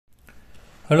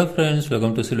Hello friends,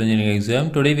 welcome to civil engineering exam.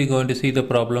 Today we are going to see the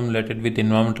problem related with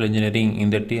environmental engineering in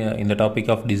the topic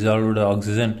of dissolved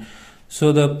oxygen.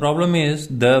 So the problem is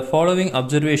the following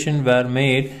observation were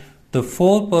made: the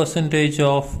 4%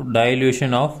 of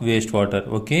dilution of wastewater.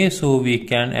 Okay, so we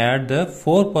can add the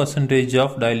 4%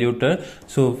 of diluted,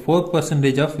 so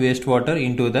 4% of wastewater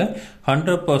into the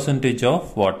 100%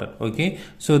 of water. Okay,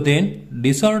 so then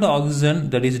dissolved oxygen,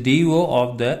 that is DO,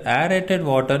 of the aerated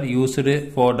water used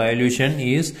for dilution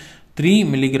is 3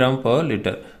 milligram per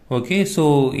liter. Okay,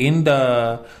 so in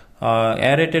the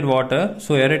aerated water,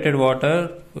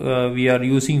 we are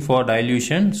using for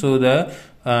dilution, so the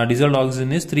dissolved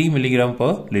oxygen is 3 milligram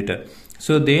per liter.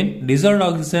 So then dissolved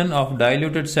oxygen of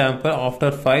diluted sample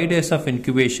after 5 days of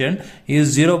incubation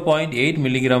is 0.8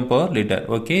 milligram per liter.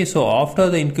 Okay, so after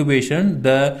the incubation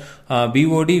the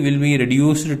BOD will be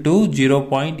reduced to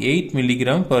 0.8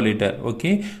 milligram per liter.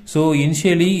 Okay, so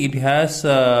initially it has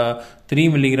 3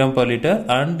 milligram per liter,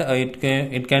 and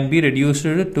it can be reduced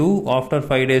to, after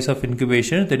 5 days of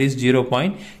incubation, that is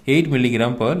 0.8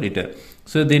 milligram per liter.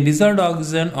 So the dissolved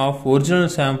oxygen of original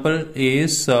sample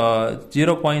is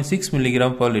 0.6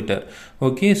 milligram per liter.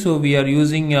 Okay, so we are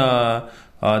using the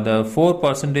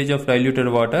 4% of diluted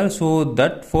water, so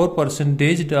that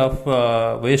 4% of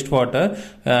wastewater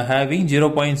having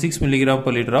 0.6 milligram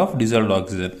per liter of dissolved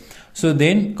oxygen. So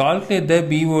then calculate the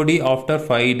BOD after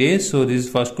 5 days. So this is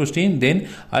first question. Then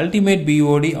ultimate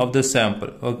BOD of the sample.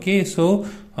 Okay, so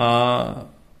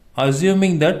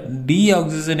assuming that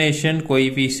deoxygenation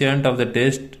coefficient of the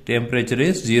test temperature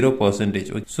is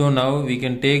 0%. So now we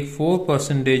can take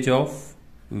 4% of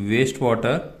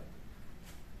wastewater.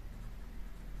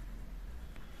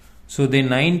 So then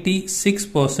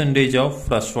 96% of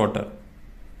fresh water.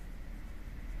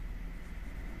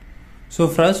 So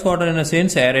fresh water in a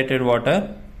sense aerated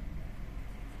water.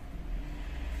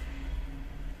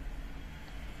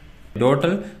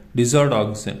 Total dissolved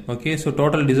oxygen. Okay, so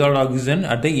total dissolved oxygen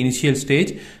at the initial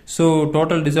stage. So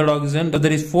total dissolved oxygen, so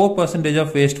there is 4%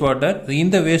 of wastewater. In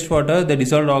the wastewater, the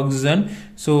dissolved oxygen,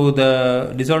 so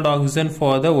the dissolved oxygen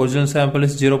for the original sample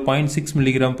is 0.6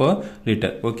 milligram per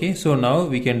liter. Okay, so now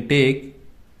we can take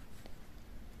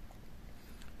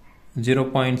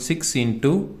 0.6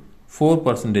 into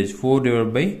 4%, 4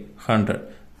 divided by 100.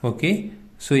 Okay,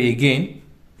 so again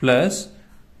plus,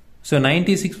 so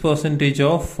 96%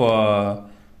 of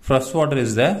fresh water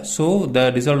is there, so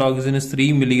the dissolved oxygen is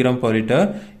 3 milligram per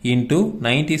liter into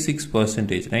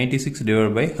 96%, 96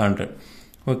 divided by 100.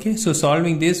 Okay, so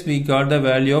solving this, we got the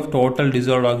value of total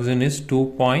dissolved oxygen is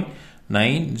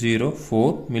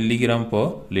 2.904 milligram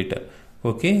per liter.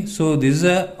 Okay, so this is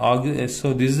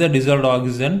the dissolved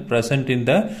oxygen present in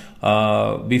the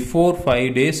before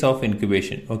 5 days of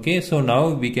incubation. Okay, so now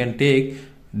we can take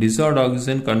dissolved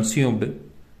oxygen consumed.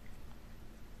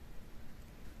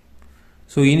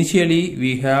 So initially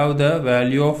we have the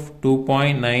value of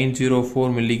 2.904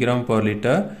 milligram per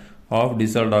liter of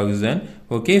dissolved oxygen.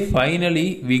 Okay,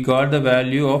 finally we got the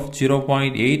value of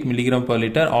 0.8 milligram per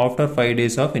liter after 5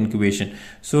 days of incubation.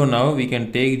 So now we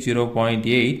can take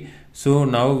 0.8. So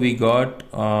now we got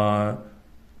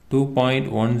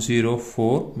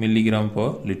 2.104 milligram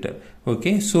per liter.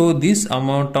 Okay, so this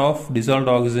amount of dissolved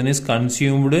oxygen is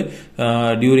consumed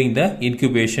during the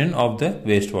incubation of the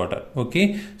wastewater.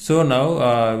 Okay, so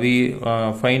now we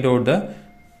find out the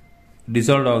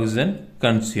dissolved oxygen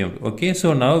consumed. Okay,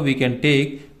 so now we can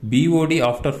take BOD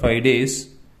after 5 days.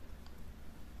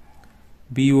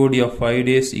 BOD of 5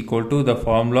 days equal to the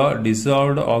formula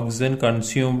dissolved oxygen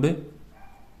consumed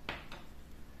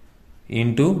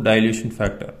into dilution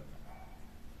factor.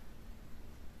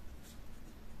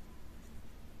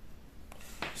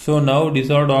 So now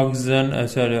dissolved oxygen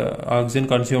oxygen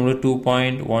consumed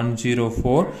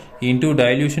 2.104 into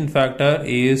dilution factor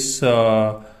is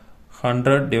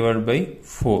 100 divided by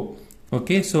 4.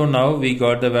 Okay, so now we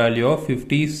got the value of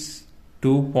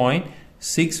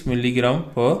 52.6 milligram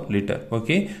per liter.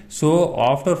 Okay, so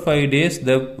after 5 days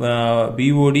the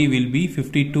BOD will be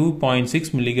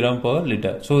 52.6 milligram per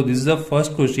liter. So this is the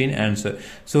first question answer.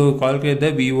 So calculate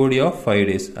the BOD of 5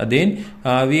 days. Then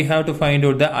we have to find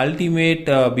out the ultimate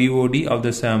BOD of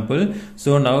the sample.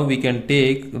 So now we can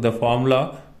take the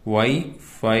formula Y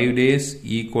 5 days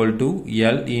equal to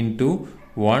L into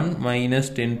 1 minus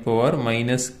 10 power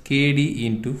minus KD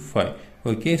into 5.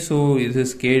 Okay, so this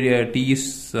is KD, T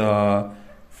is 5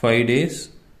 days,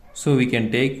 so we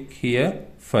can take here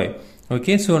 5.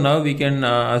 Okay, so now we can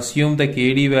assume the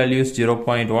KD value is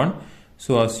 0.1.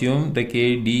 So assume the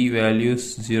KD value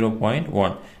is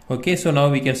 0.1. Okay, so now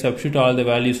we can substitute all the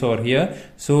values over here.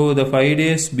 So the 5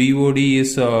 days BOD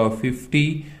is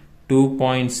 52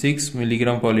 2.6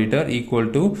 milligram per liter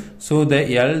equal to, so the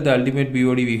L, the ultimate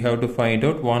BOD, we have to find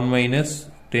out 1 minus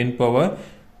 10 power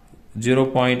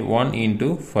 0.1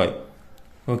 into 5.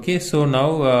 Okay, so now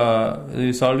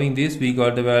solving this, we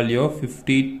got the value of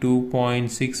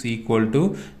 52.6 equal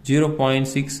to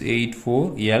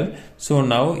 0.684 L. So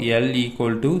now L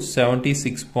equal to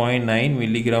 76.9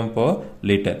 milligram per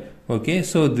liter. Okay,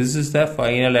 so this is the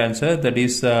final answer, that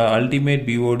is ultimate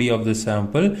BOD of the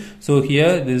sample. So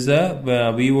here this is a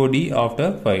BOD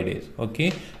after 5 days.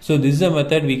 Okay, so this is a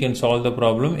method we can solve the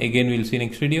problem. Again, we'll see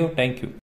next video. Thank you.